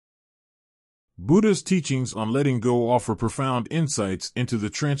Buddha's teachings on letting go offer profound insights into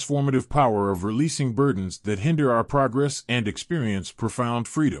the transformative power of releasing burdens that hinder our progress and experience profound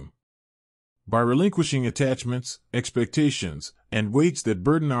freedom. By relinquishing attachments, expectations, and weights that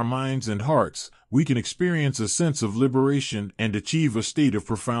burden our minds and hearts, we can experience a sense of liberation and achieve a state of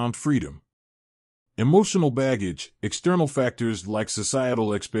profound freedom. Emotional baggage, external factors like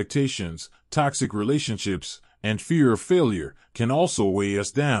societal expectations, toxic relationships, and fear of failure can also weigh us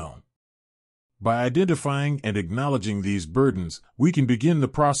down. By identifying and acknowledging these burdens, we can begin the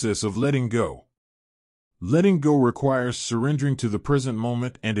process of letting go. Letting go requires surrendering to the present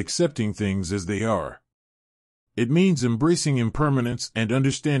moment and accepting things as they are. It means embracing impermanence and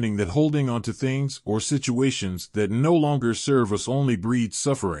understanding that holding on to things or situations that no longer serve us only breeds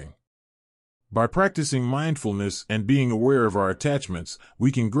suffering. By practicing mindfulness and being aware of our attachments,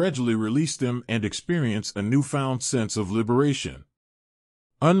 we can gradually release them and experience a newfound sense of liberation.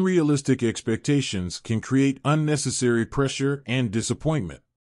 Unrealistic expectations can create unnecessary pressure and disappointment.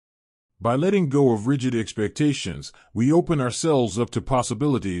 By letting go of rigid expectations, we open ourselves up to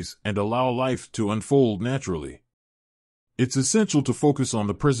possibilities and allow life to unfold naturally. It's essential to focus on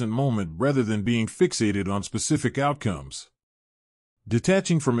the present moment rather than being fixated on specific outcomes.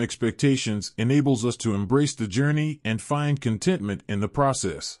 Detaching from expectations enables us to embrace the journey and find contentment in the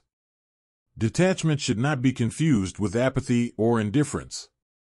process. Detachment should not be confused with apathy or indifference.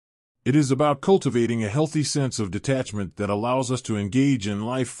 It is about cultivating a healthy sense of detachment that allows us to engage in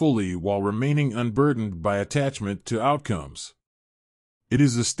life fully while remaining unburdened by attachment to outcomes. It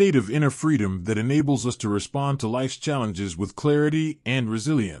is a state of inner freedom that enables us to respond to life's challenges with clarity and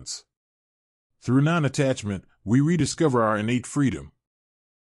resilience. Through non-attachment, we rediscover our innate freedom.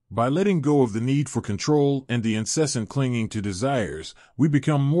 By letting go of the need for control and the incessant clinging to desires, we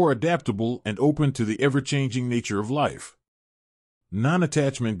become more adaptable and open to the ever-changing nature of life.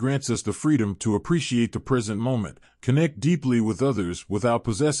 Non-attachment grants us the freedom to appreciate the present moment, connect deeply with others without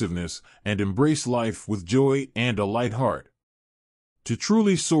possessiveness, and embrace life with joy and a light heart. To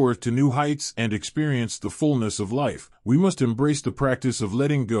truly soar to new heights and experience the fullness of life, we must embrace the practice of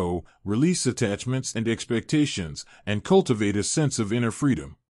letting go, release attachments and expectations, and cultivate a sense of inner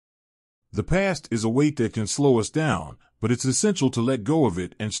freedom. The past is a weight that can slow us down, but it's essential to let go of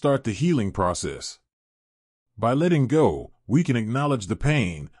it and start the healing process. By letting go, we can acknowledge the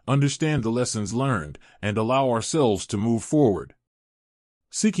pain, understand the lessons learned, and allow ourselves to move forward.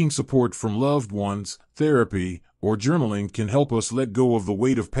 Seeking support from loved ones, therapy, or journaling can help us let go of the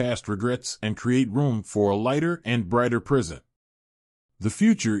weight of past regrets and create room for a lighter and brighter present. The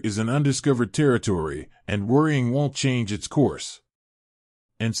future is an undiscovered territory, and worrying won't change its course.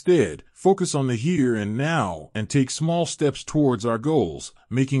 Instead, focus on the here and now and take small steps towards our goals,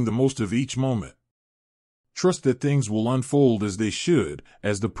 making the most of each moment. Trust that things will unfold as they should,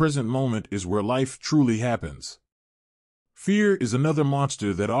 as the present moment is where life truly happens. Fear is another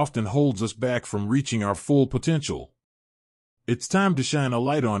monster that often holds us back from reaching our full potential. It's time to shine a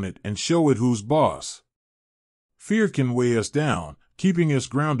light on it and show it who's boss. Fear can weigh us down, keeping us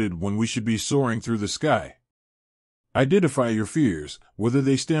grounded when we should be soaring through the sky. Identify your fears, whether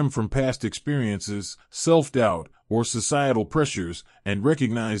they stem from past experiences, self-doubt, or societal pressures, and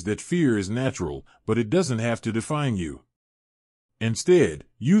recognize that fear is natural, but it doesn't have to define you. Instead,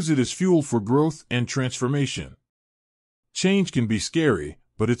 use it as fuel for growth and transformation. Change can be scary,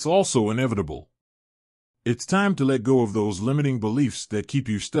 but it's also inevitable. It's time to let go of those limiting beliefs that keep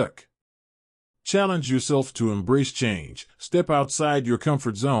you stuck. Challenge yourself to embrace change, step outside your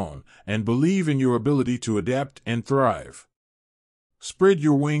comfort zone, and believe in your ability to adapt and thrive. Spread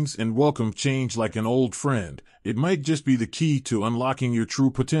your wings and welcome change like an old friend. It might just be the key to unlocking your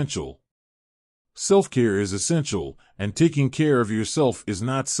true potential. Self-care is essential, and taking care of yourself is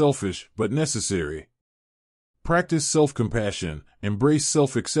not selfish but necessary. Practice self-compassion, embrace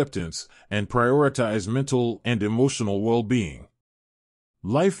self-acceptance, and prioritize mental and emotional well-being.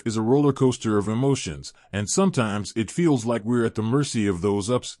 Life is a roller coaster of emotions, and sometimes it feels like we're at the mercy of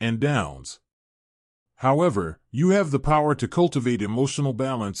those ups and downs. However, you have the power to cultivate emotional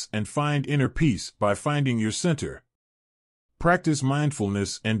balance and find inner peace by finding your center. Practice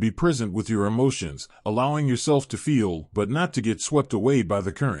mindfulness and be present with your emotions, allowing yourself to feel but not to get swept away by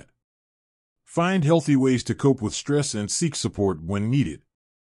the current. Find healthy ways to cope with stress and seek support when needed.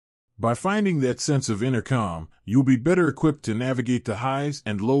 By finding that sense of inner calm, you'll be better equipped to navigate the highs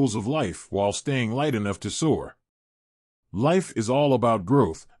and lows of life while staying light enough to soar. Life is all about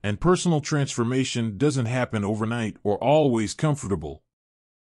growth, and personal transformation doesn't happen overnight or always comfortable.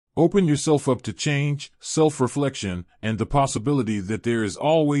 Open yourself up to change, self-reflection, and the possibility that there is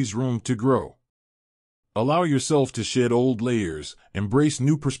always room to grow. Allow yourself to shed old layers, embrace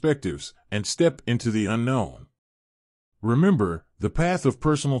new perspectives, and step into the unknown. Remember, the path of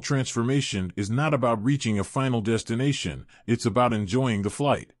personal transformation is not about reaching a final destination, it's about enjoying the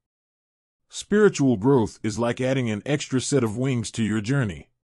flight. Spiritual growth is like adding an extra set of wings to your journey.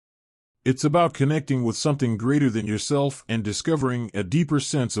 It's about connecting with something greater than yourself and discovering a deeper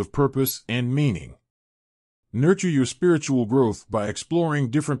sense of purpose and meaning. Nurture your spiritual growth by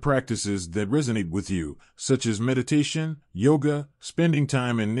exploring different practices that resonate with you, such as meditation, yoga, spending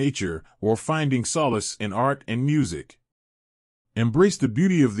time in nature, or finding solace in art and music. Embrace the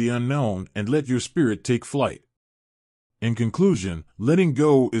beauty of the unknown and let your spirit take flight. In conclusion, letting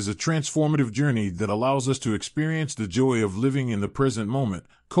go is a transformative journey that allows us to experience the joy of living in the present moment,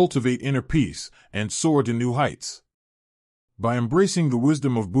 cultivate inner peace, and soar to new heights. By embracing the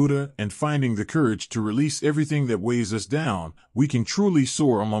wisdom of Buddha and finding the courage to release everything that weighs us down, we can truly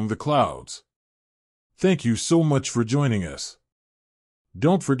soar among the clouds. Thank you so much for joining us.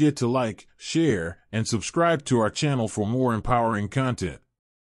 Don't forget to like, share, and subscribe to our channel for more empowering content.